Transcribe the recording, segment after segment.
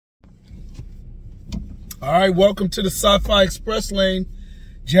All right, welcome to the Sci-Fi Express Lane.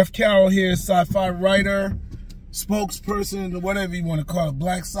 Jeff Carroll here, sci-fi writer, spokesperson, whatever you want to call it,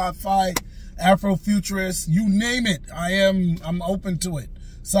 black sci-fi, Afrofuturist, you name it. I'm open to it.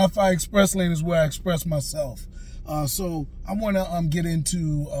 Sci-Fi Express Lane is where I express myself. So I want to get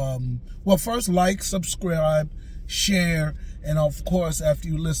into, well, first like, subscribe, share, and of course, after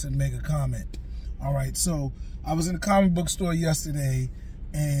you listen, make a comment. All right, so I was in a comic book store yesterday,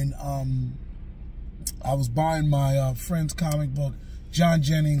 and I was buying my friend's comic book, John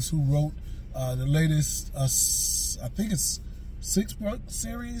Jennings, who wrote the latest, I think it's 6-book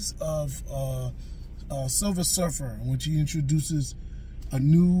series of Silver Surfer, in which he introduces a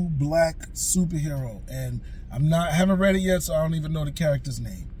new black superhero. And I haven't read it yet, so I don't even know the character's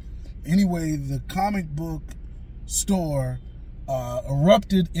name. Anyway, the comic book store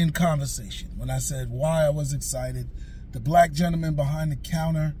erupted in conversation when I said why I was excited. The black gentleman behind the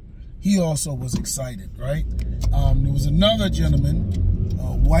counter, he also was excited, right? There was another gentleman,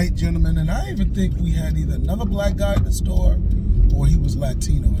 a white gentleman, and I even think we had either another black guy at the store or he was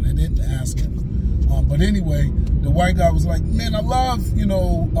Latino, and I didn't ask him. But anyway, the white guy was like, man, I love,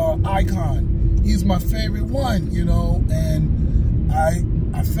 Icon. He's my favorite one, and I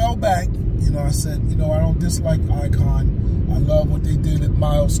fell back, I said, I don't dislike Icon. I love what they did at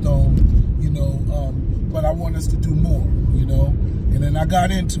Milestone, but I want us to do more, and then I got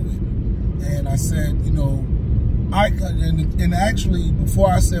into it. And I said, and actually,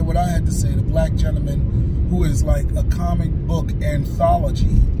 before I said what I had to say, the black gentleman, who is like a comic book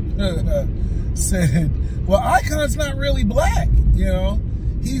anthology, said, well, Icon's not really black,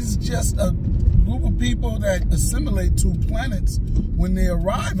 He's just a group of people that assimilate to planets when they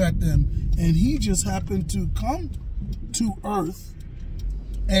arrive at them. And he just happened to come to Earth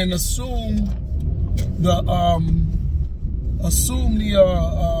and assume the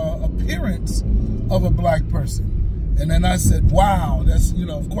appearance of a black person. And then I said, wow, that's,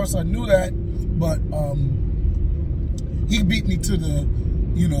 of course I knew that, but he beat me to the,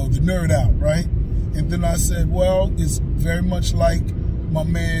 the nerd out, right? And then I said, well, it's very much like my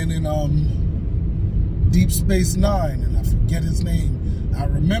man in Deep Space Nine, and I forget his name. I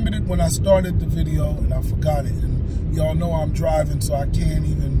remembered it when I started the video, and I forgot it. And y'all know I'm driving, so I can't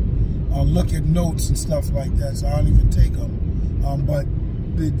even look at notes and stuff like that, so I don't even take them. But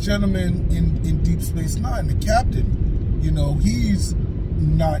the gentleman in Deep Space Nine, the captain, he's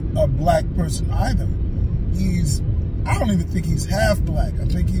not a black person either. I don't even think he's half black. I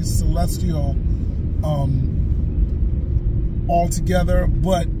think he's celestial altogether.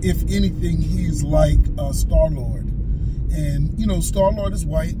 But if anything, he's like Star-Lord. And, Star-Lord is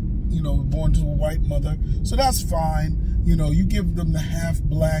white, born to a white mother. So that's fine. You give them the half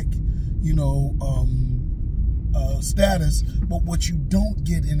black, status, but what you don't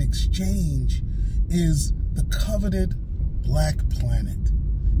get in exchange is the coveted black planet.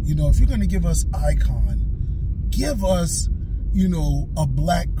 If you're going to give us Icon, give us, a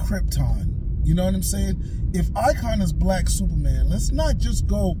black Krypton. You know what I'm saying? If Icon is black Superman, let's not just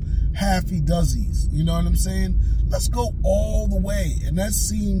go half-dozies. You know what I'm saying? Let's go all the way. And that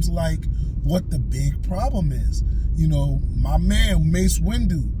seems like what the big problem is. My man, Mace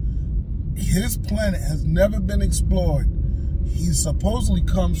Windu, his planet has never been explored. He supposedly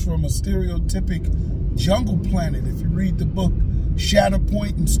comes from a stereotypic jungle planet. If you read the book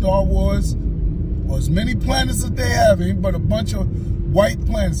Shatterpoint in Star Wars, or as many planets that they have, ain't but a bunch of white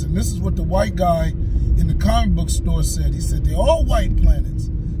planets. And this is what the white guy in the comic book store said. He said they're all white planets.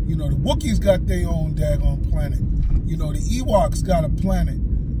 The Wookiees got their own daggone planet. The Ewoks got a planet.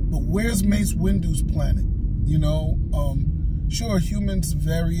 But where's Mace Windu's planet? Sure, humans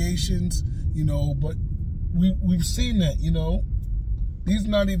variations, but we've seen that, These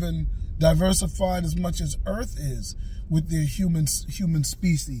not even diversified as much as Earth is with their human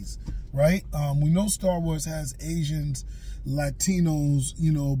species, right? We know Star Wars has Asians, Latinos,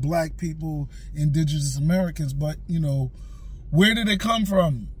 black people, indigenous Americans, but, where did they come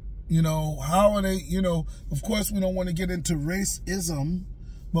from? How are they, of course we don't want to get into racism,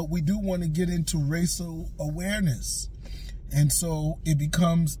 but we do want to get into racial awareness. And so it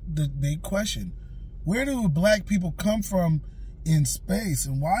becomes the big question. Where do black people come from in space?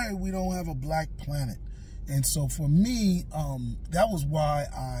 And why we don't have a black planet? And so for me, that was why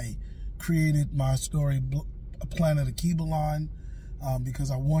I created my story, Planet of Kibalon, because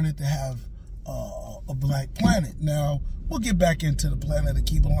I wanted to have a black planet. Now, we'll get back into the Planet of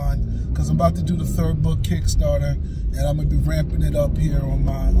Kibalon because I'm about to do the 3rd book Kickstarter, and I'm going to be ramping it up here on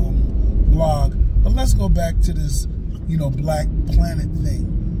my blog. But let's go back to this black planet thing.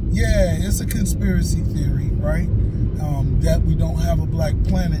 Yeah, it's a conspiracy theory, right? That we don't have a black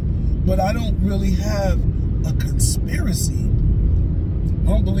planet. but I don't really have a conspiracy. I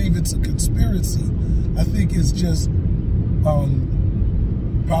don't believe it's a conspiracy. I think it's just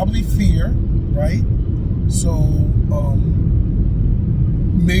probably fear, right? So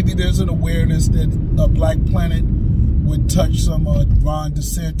maybe there's an awareness that a black planet would touch some Ron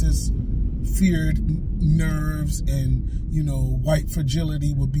DeSantis feared nerves, and you know, white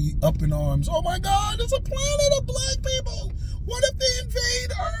fragility would be up in arms. Oh my God, there's a planet of black people. What if they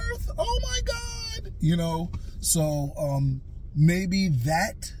invade Earth? Oh my God. You know, so maybe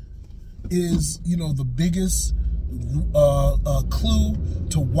that is, you know, the biggest clue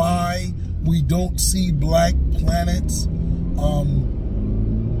to why we don't see black planets.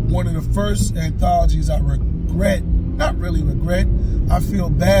 One of the first anthologies I regret, not really regret, I feel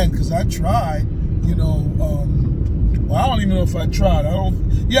bad because I tried, you know, well, I don't even know if I tried.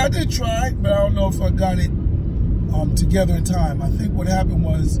 I did try, but I don't know if I got it together in time. I think what happened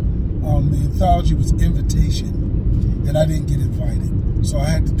was the anthology was invitation, and I didn't get invited. So I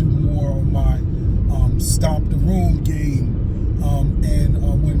had to do more on my stomp the room game.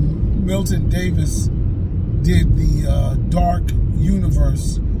 When Milton Davis did the Dark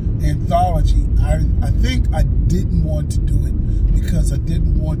Universe anthology, I think I didn't want to do it because I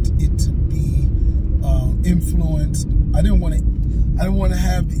didn't want it to be influenced. I didn't want to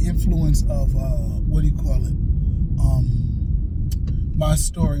have the influence of what do you call it? My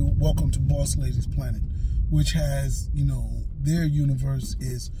story, Welcome to Boss Lady's Planet, which has, you know, their universe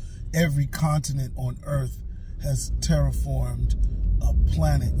is every continent on Earth has terraformed a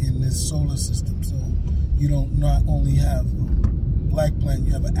planet in this solar system. So you don't not only have black planet,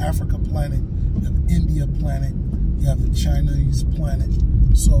 you have an Africa planet, you have an India planet, you have a Chinese planet.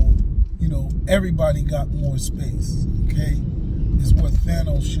 So, you know, everybody got more space, okay? Is what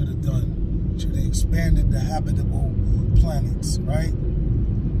Thanos should have done. Should have expanded the habitable planets, right?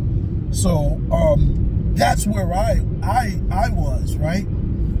 So, that's where I was, right?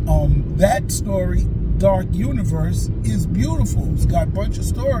 That story, Dark Universe, is beautiful. It's got a bunch of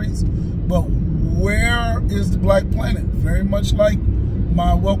stories, but where is the black planet? Very much like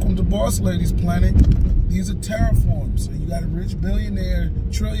my Welcome to Boss Lady's Planet, these are terraforms. So you got a rich billionaire,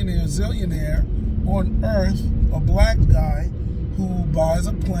 trillionaire, zillionaire on Earth, a black guy who buys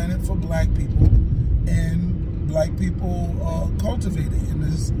a planet for black people, and black people cultivate it. In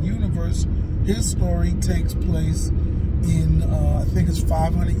this universe, his story takes place in, I think it's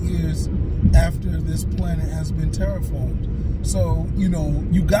 500 years after this planet has been terraformed. So, you know,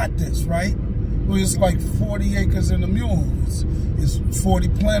 you got this, right? Well, it's like 40 acres in a mule. It's 40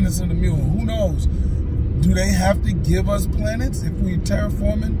 planets in a mule. Who knows? Do they have to give us planets if we're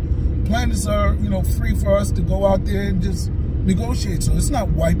terraforming? Planets are, you know, free for us to go out there and just negotiate. So it's not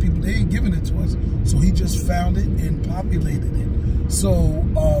white people. They ain't giving it to us. So he just found it and populated it. So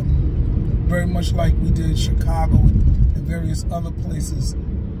very much like we did Chicago and various other places,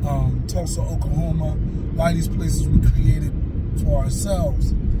 Tulsa, Oklahoma, a lot of these places we created for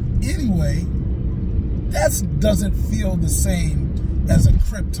ourselves. Anyway, that doesn't feel the same as a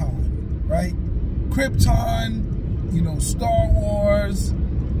Krypton, right? Krypton, you know, Star Wars,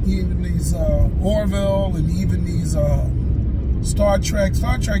 even these Orville, and even these Star Trek.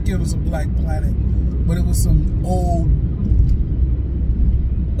 Star Trek gave us a black planet, but it was some old,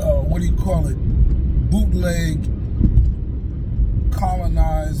 what do you call it? Bootleg,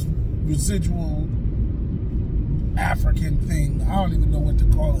 colonized, residual African thing. I don't even know what to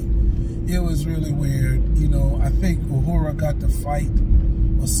call it. It was really weird. You know, I think Uhura got the fight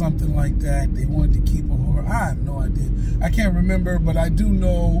or something like that. They wanted to keep Uhura. I have no idea. I can't remember, but I do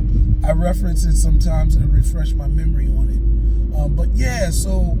know I reference it sometimes and refresh my memory on it. But yeah,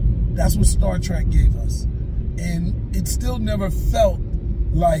 so that's what Star Trek gave us. And it still never felt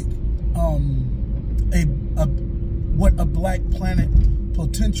like what a black planet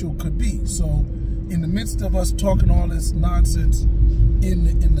potential could be. So in the midst of us talking all this nonsense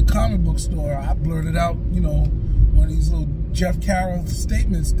in the comic book store, I blurted out, you know, one of these little Jeff Carroll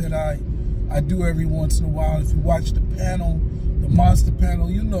statements that I do every once in a while. If you watch the panel, the monster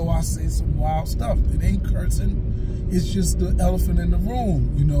panel, you know I say some wild stuff. It ain't cursing. It's just the elephant in the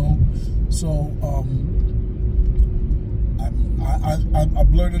room, you know. So I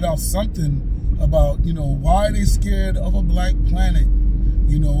blurted out something about, you know, why are they scared of a black planet?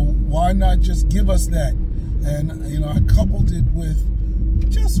 You know, why not just give us that? And, you know, I coupled it with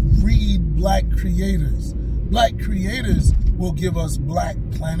just read black creators. Black creators will give us black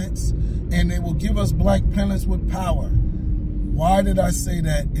planets, and they will give us black planets with power. Why did I say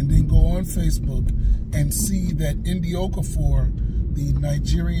that? And then go on Facebook and see that Indi Okafor, the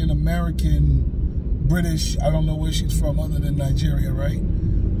Nigerian American British, I don't know where she's from other than Nigeria, right?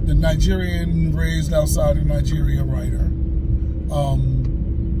 the Nigerian raised outside of Nigeria writer,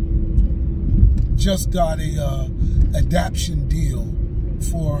 just got a adaptation deal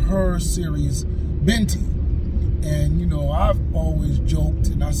for her series Binti. And you know, I've always joked,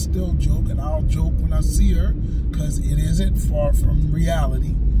 and I still joke, and I'll joke when I see her, because it isn't far from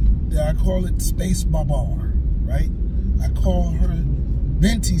reality, that I call it Space Babar, right? I call her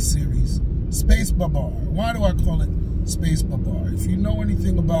Binti series Space Babar. Why do I call it Space Babar? If you know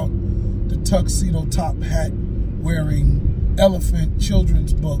anything about the tuxedo top hat wearing elephant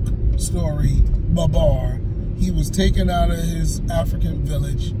children's book story Babar, he was taken out of his African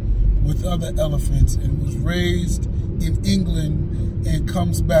village with other elephants and was raised in England and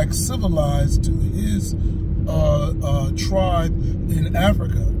comes back civilized to his tribe in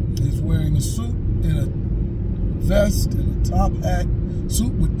Africa. He's wearing a suit and a vest and a top hat,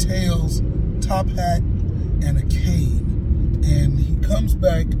 suit with tails, top hat, and a cane. And he comes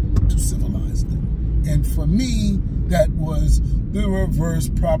back to civilize them. And for me, that was the reverse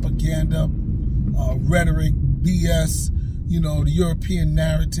propaganda, rhetoric, BS, you know, the European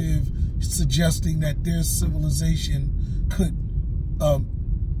narrative suggesting that their civilization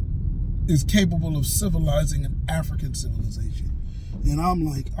is capable of civilizing an African civilization. And I'm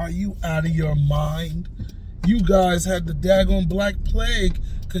like, are you out of your mind? You guys had the daggone Black Plague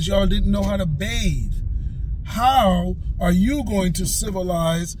because y'all didn't know how to bathe. How are you going to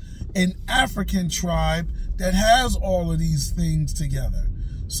civilize an African tribe that has all of these things together?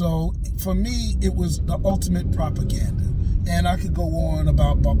 So for me, it was the ultimate propaganda. And I could go on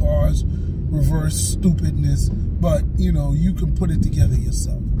about Babar's reverse stupidness, but you know, you can put it together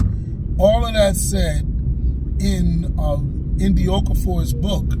yourself. All of that said, in Indy Okafor's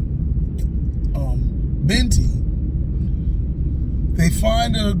book, Binti, they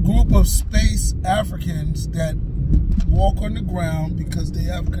find a group of space Africans that walk on the ground because they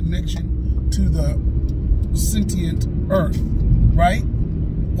have connection to the sentient Earth, right?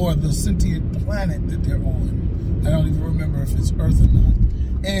 Or the sentient planet that they're on. I don't even remember if it's Earth or not.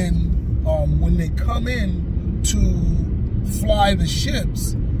 And when they come in to fly the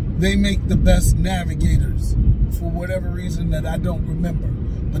ships, they make the best navigators for whatever reason that I don't remember.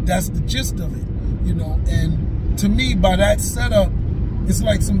 But that's the gist of it, you know. And to me, by that setup, it's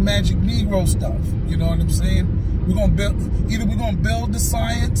like some Magic Negro stuff. You know what I'm saying? We're gonna build, either we're gonna build the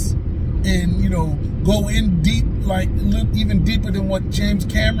science and, you know, go in deep, like even deeper than what James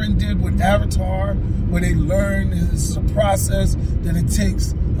Cameron did with Avatar, where they learn it's a process that it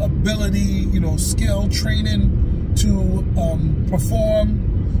takes ability, you know, skill, training to perform.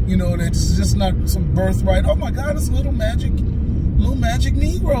 You know, that's just not some birthright. Oh my God, it's a little magic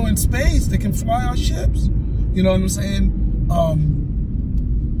Negro in space that can fly our ships. You know what I'm saying?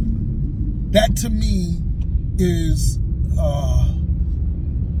 That to me is,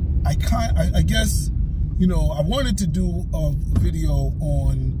 I guess, you know, I wanted to do a video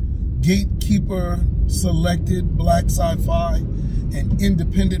on gatekeeper selected black sci-fi and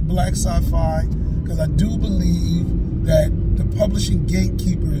independent black sci-fi, because I do believe that the publishing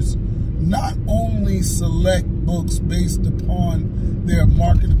gatekeepers not only select books based upon their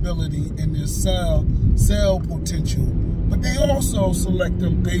marketability and their sale potential, but they also select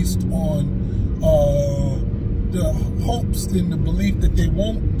them based on the hopes and the belief that they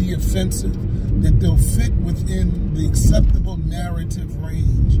won't be offensive, that they'll fit within the acceptable narrative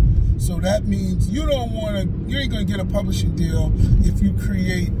range. So that means you ain't gonna get a publishing deal if you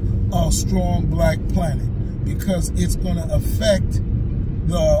create a strong black planet, because it's gonna affect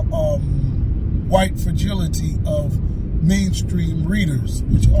the white fragility of mainstream readers,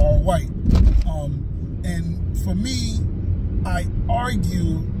 which are white. And for me, I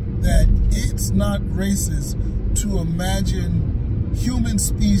argue that it's not racist to imagine human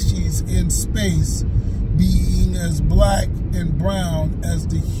species in space being as black and brown as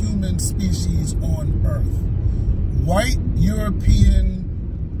the human species on Earth. White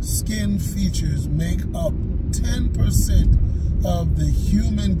European skin features make up 10% of the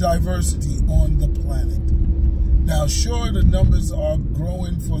human diversity on the planet. Now, sure, the numbers are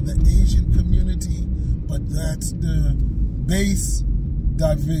growing for the Asian community, but that's the base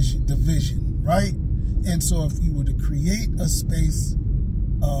division, right? And so if you were to create a space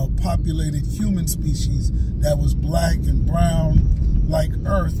populated human species that was black and brown like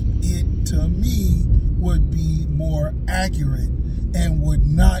Earth, it to me would be more accurate and would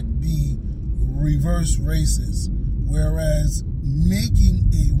not be reverse racist. Whereas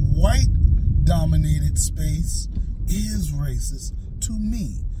making a white dominated space is racist to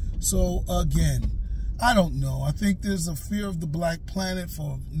me. So again, I don't know. I think there's a fear of the black planet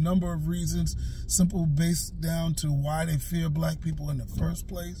for a number of reasons, simple based down to why they fear black people in the first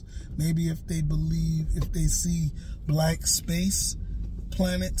place. Maybe if they see black space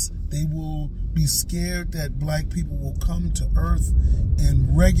planets, they will be scared that black people will come to Earth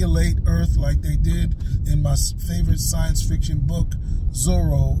and regulate Earth like they did in my favorite science fiction book,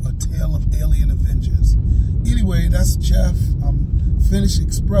 Zorro, A Tale of Alien Avengers. Anyway, that's Jeff. I'm finished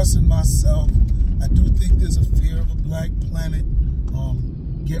expressing myself. I do think there's a fear of a black planet.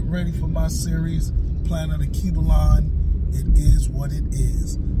 Get ready for my series, Planet of Kibalon. It is what it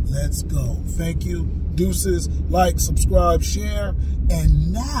is. Let's go. Thank you. Deuces. Like, subscribe, share,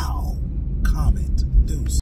 and now comment. Deuces.